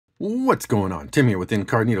What's going on? Tim here with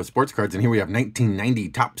In-Card-Neeto Sports Cards, and here we have 1990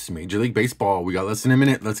 Topps Major League Baseball. We got less than a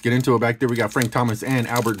minute. Let's get into it. Back there, we got Frank Thomas and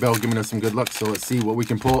Albert Bell giving us some good luck. So let's see what we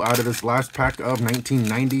can pull out of this last pack of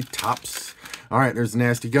 1990 Topps. All right, there's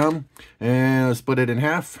Nasty Gum, and let's split it in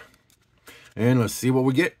half. And let's see what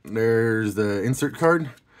we get. There's the insert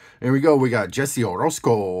card. There we go. We got Jesse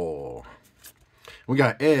Orozco. We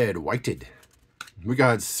got Ed Whited. We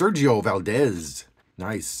got Sergio Valdez.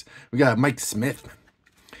 Nice. We got Mike Smith.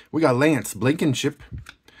 We got Lance Blankenship,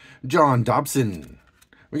 John Dobson.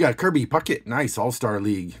 We got Kirby Puckett. Nice. All-Star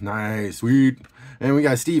League. Nice. Sweet. And we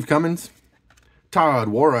got Steve Cummins, Todd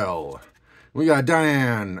Worrell. We got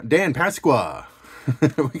Dan Pasqua.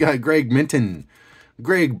 We got Greg Minton,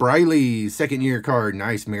 Greg Briley, second-year card.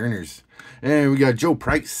 Nice. Mariners. And we got Joe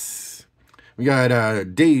Price. We got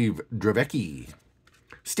Dave Dravecki,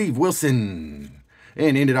 Steve Wilson.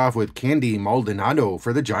 And ended off with Candy Maldonado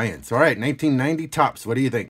for the Giants. All right, 1990 Topps. What do you think?